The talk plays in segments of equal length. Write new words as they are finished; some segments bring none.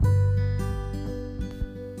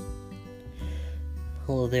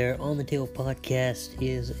Hello there. On the Table Podcast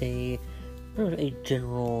is a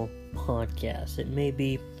general podcast. It may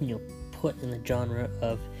be, put in the genre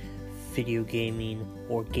of video gaming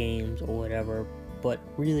or games or whatever, but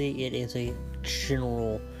really it is a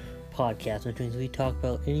general podcast, which means we talk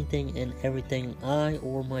about anything and everything I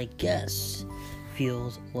or my guests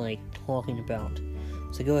feels like talking about.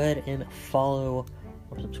 So go ahead and follow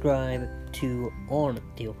or subscribe to On the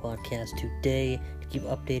Table Podcast today to keep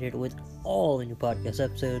updated with all the new podcast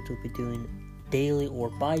episodes. We'll be doing daily or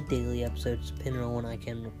bi-daily episodes depending on when I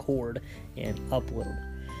can record and upload.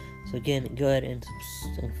 So again, go ahead and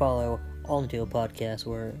follow On the Table Podcast,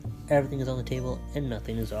 where everything is on the table and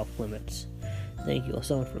nothing is off limits. Thank you all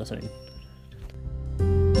so much for listening.